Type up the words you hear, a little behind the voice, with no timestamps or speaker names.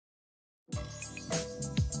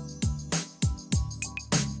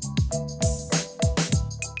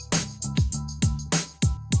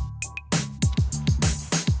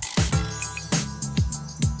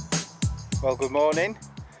Well, good morning.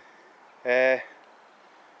 Today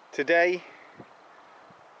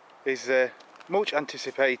is much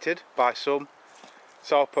anticipated by some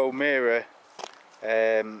Sarpo Mira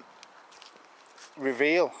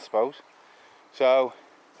reveal, I suppose. So,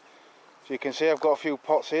 as you can see, I've got a few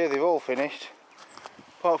pots here. They've all finished,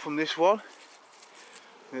 apart from this one.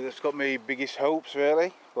 That's got my biggest hopes,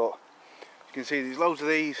 really. But you can see there's loads of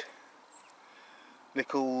these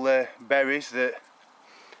little berries that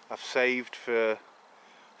I've saved for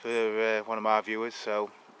one of my viewers,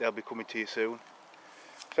 so they'll be coming to you soon.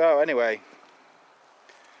 So anyway,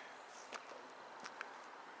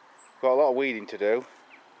 got a lot of weeding to do,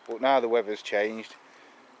 but now the weather's changed,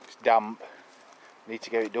 it's damp, need to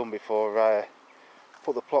get it done before I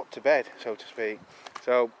put the plot to bed, so to speak.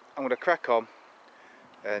 So I'm going to crack on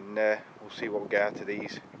and we'll see what we get out of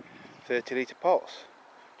these 30 litre pots.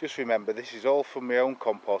 Just remember, this is all from my own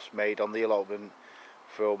compost made on the allotment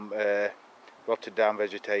from rotted down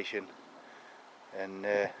vegetation and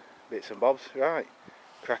bits and bobs. Right,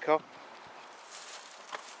 crack on.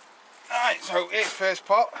 Right, so here's first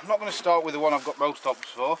pot. I'm not going to start with the one I've got most hops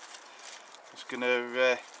for. Just going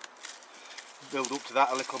to build up to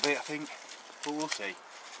that a little bit, I think, but we'll see.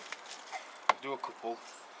 Do a couple.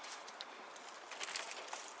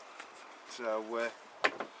 So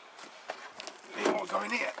see what we've got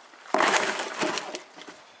in here.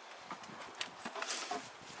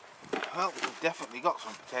 Well, we've definitely got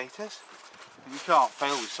some potatoes. You can't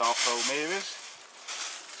fail with Sarpo Miras.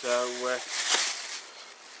 So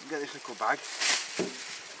get this little bag and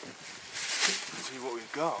see what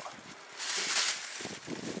we've got.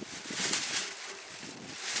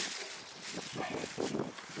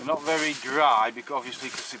 They're not very dry, because obviously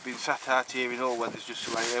they've been sat out here in all weathers just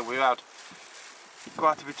like here. We've had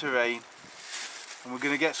quite a bit of rain, and we're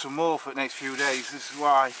going to get some more for the next few days. This is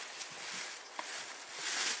why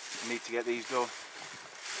I need to get these done.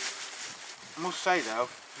 I must say though,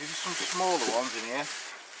 there's some smaller ones in here.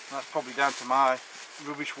 That's probably down to my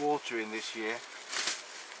rubbish watering this year.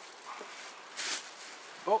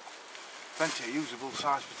 But plenty of usable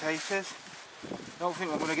sized potatoes. Don't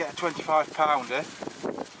think I'm going to get a 25 pounder.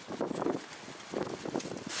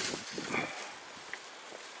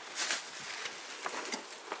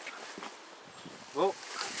 But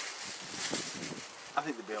I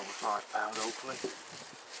think they'll be over £5 hopefully.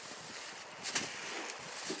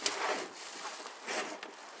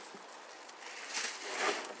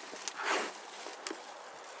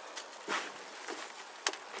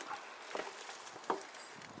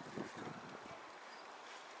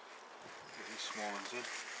 Small ones in.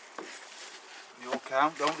 They all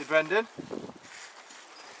count, don't they, Brendan?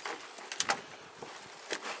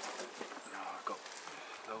 No, I've got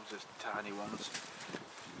loads of tiny ones.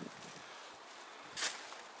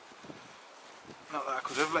 Not that I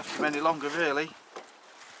could have left them any longer, really.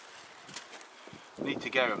 Need to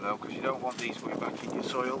get them though, because you don't want these going back in your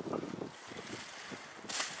soil.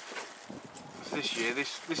 This year,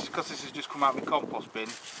 this is because this has just come out of my compost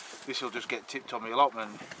bin. This will just get tipped on my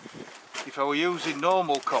allotment. If I were using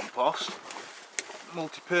normal compost,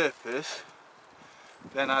 multi-purpose,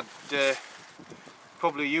 then I'd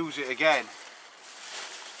probably use it again.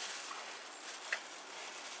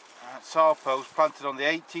 Sarpo's planted on the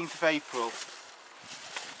 18th of April.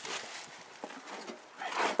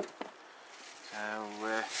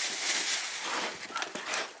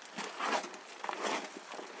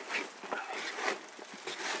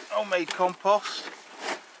 So homemade compost,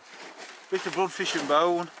 bit of blood, fish and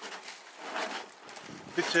bone,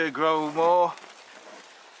 bit of grow more,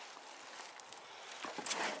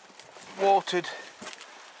 watered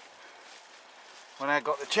when I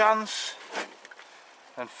got the chance,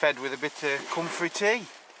 and fed with a bit of comfrey tea.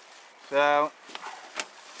 So I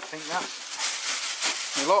think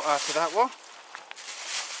that's a lot out of that one.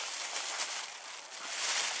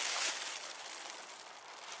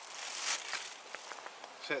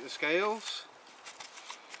 Set the scales,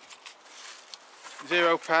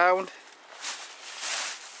 £0.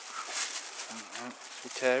 We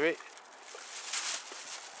tear it.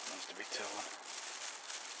 That's the big one.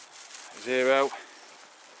 0.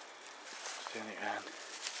 Turn it round.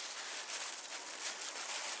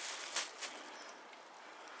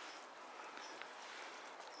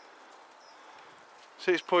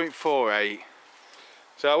 £6.48.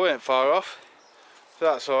 So I weren't far off. So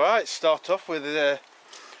that's all right. Start off with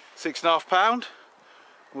 £6.5.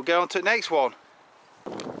 We'll go on to the next one.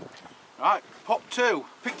 Right, pot 2.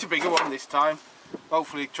 Picked a bigger one this time.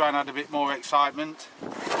 Hopefully try and add a bit more excitement.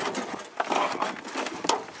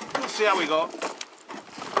 Let's see how we got.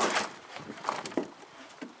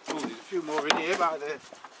 Oh, there's a few more in here by the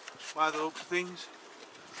looks of things.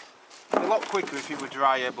 They're lot quicker if it were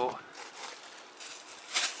drier, but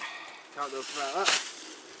can't do about that.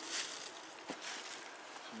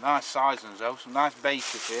 Some nice sizings though, some nice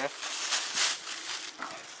bases here.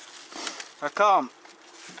 I can't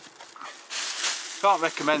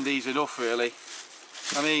recommend these enough really.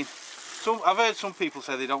 I mean, I've heard some people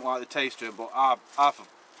say they don't like the taste of them, but I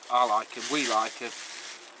like them, we like them.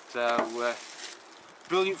 So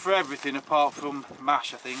brilliant for everything apart from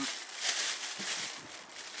mash, I think.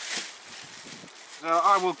 So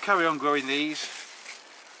I will carry on growing these,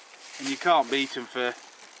 and you can't beat them for,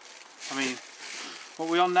 I mean, what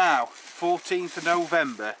are we on now? 14th of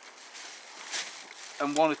November,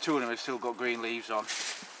 and 1 or 2 of them have still got green leaves on.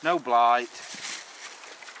 No blight.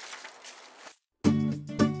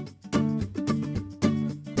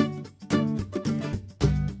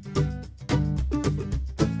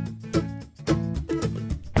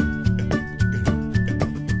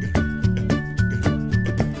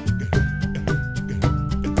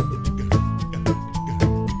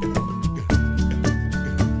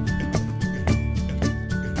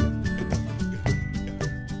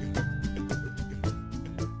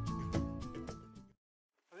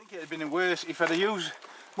 It'd have been worse if I'd have used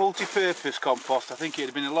multi-purpose compost. I think it'd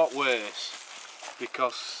have been a lot worse,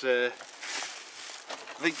 because I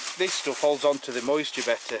think this stuff holds on to the moisture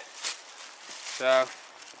better. So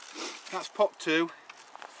that's pot 2.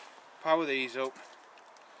 Power these up,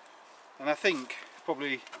 and I think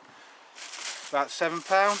probably about £7,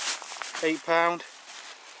 £8.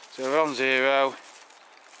 So we're on 0.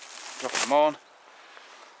 Drop them on.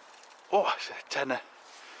 Oh, it's a tenner.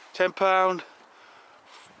 £10.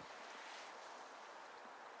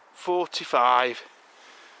 45,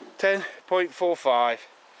 10.45.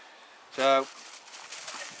 So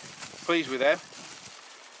pleased with them.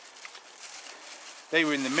 They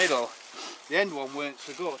were in the middle. The end one weren't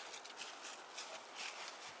so good.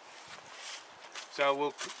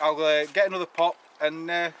 So I'll get another pot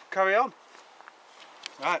and carry on.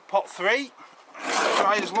 Right, pot 3.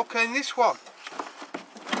 Try as luck in this one.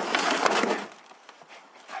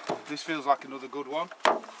 This feels like another good one.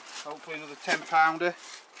 Hopefully another £10.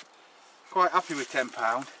 Quite happy with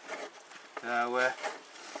 £10. So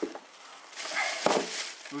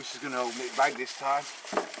Bruce is going to open it bag this time.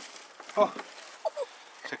 Oh,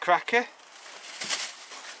 it's a cracker.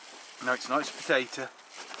 No, it's not, it's a potato.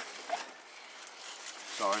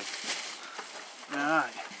 Sorry.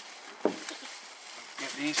 Right.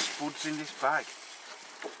 Get these spuds in this bag.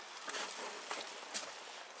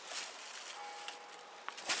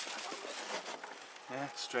 Yeah,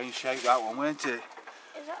 strange shape that one, weren't it?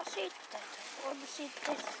 Is that a seed potato, or the seed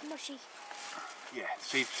potato mushy? Yeah, the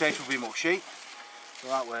seed potato will be mushy, so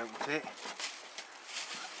that won't it?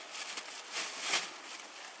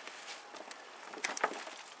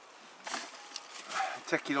 I'm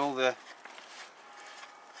taking all the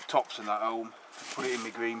tops and that home and put it in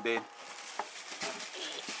my green bin.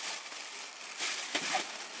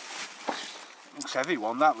 Looks heavy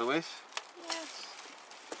one, that, Lewis. Yes,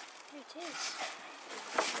 it is.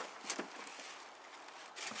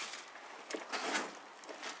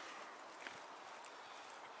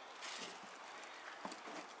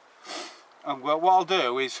 And what I'll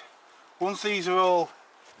do is, once these are all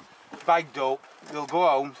bagged up, they'll go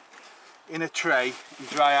home in a tray and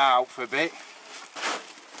dry out for a bit.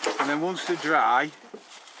 And then once they're dry,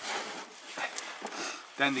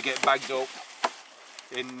 then they get bagged up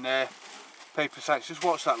in paper sacks. Just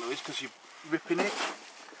watch that, Lewis, because you're ripping it.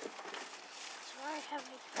 It's very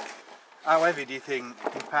heavy. How heavy do you think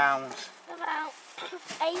in pounds? About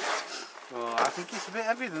 8. Oh, I think it's a bit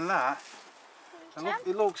heavier than that. And look,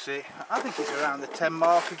 it looks it. I think it's around the 10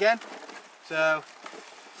 mark again. So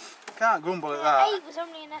can't grumble at that. 8 was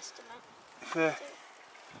only an estimate. For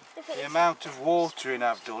the amount of watering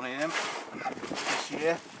I've done in them this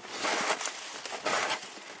year.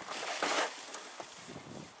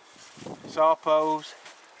 Sarpos.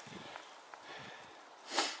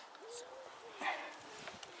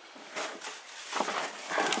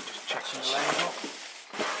 Just checking the label.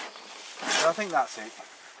 So I think that's it.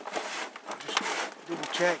 Just double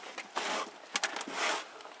check.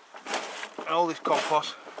 And all this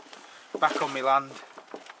compost back on my land.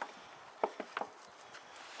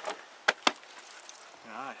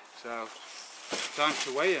 Right, so time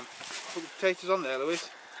to weigh them. Put the potatoes on there, Lewis.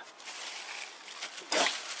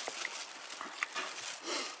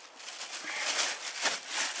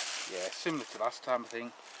 Yeah, similar to last time, I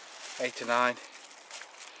think. 8 or 9.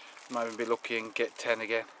 Might even be lucky and get 10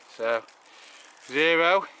 again. So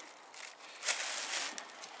 0.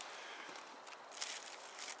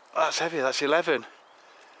 That's heavy, that's 11.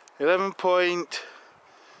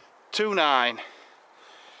 11.29.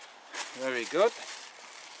 Very good.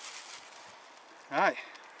 Right,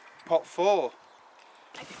 pot 4.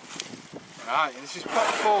 Right, this is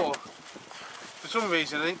pot 4. For some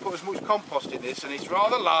reason I didn't put as much compost in this and it's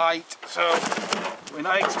rather light, so we're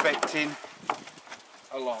not expecting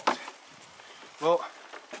a lot. But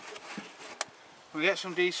we get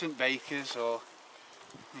some decent bakers, or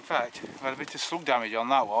in fact we've had a bit of slug damage on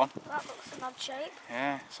that one. That looks an odd shape.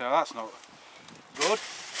 Yeah, so that's not good.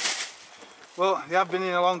 Well, they have been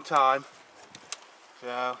in a long time,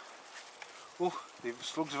 so the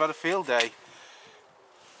slugs have had a field day.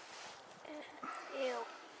 Ew.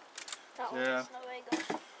 That one's not very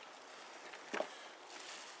good.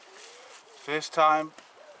 First time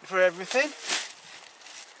for everything.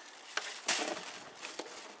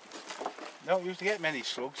 Don't usually get many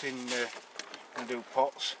slugs in do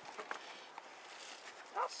pots.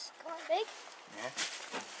 That's quite big. Yeah.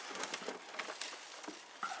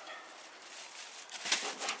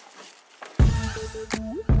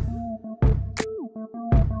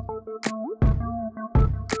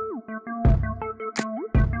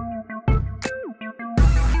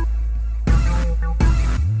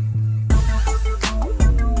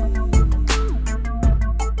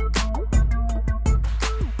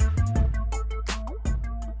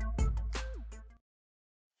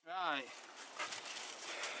 Right.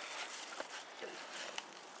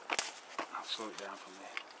 I'll slow it down from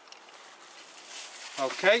there.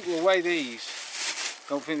 Okay, we'll weigh these.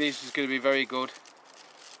 Don't think this is going to be very good.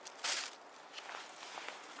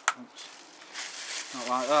 Oops. Not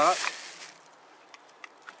like that.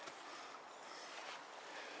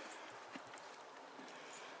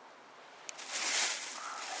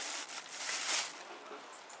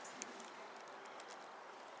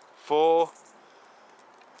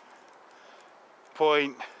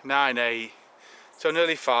 .98, so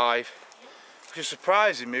nearly 5, which is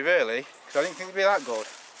surprising me really, because I didn't think it'd be that good.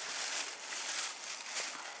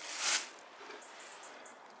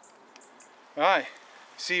 Right,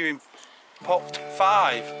 see you in pot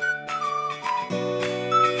 5.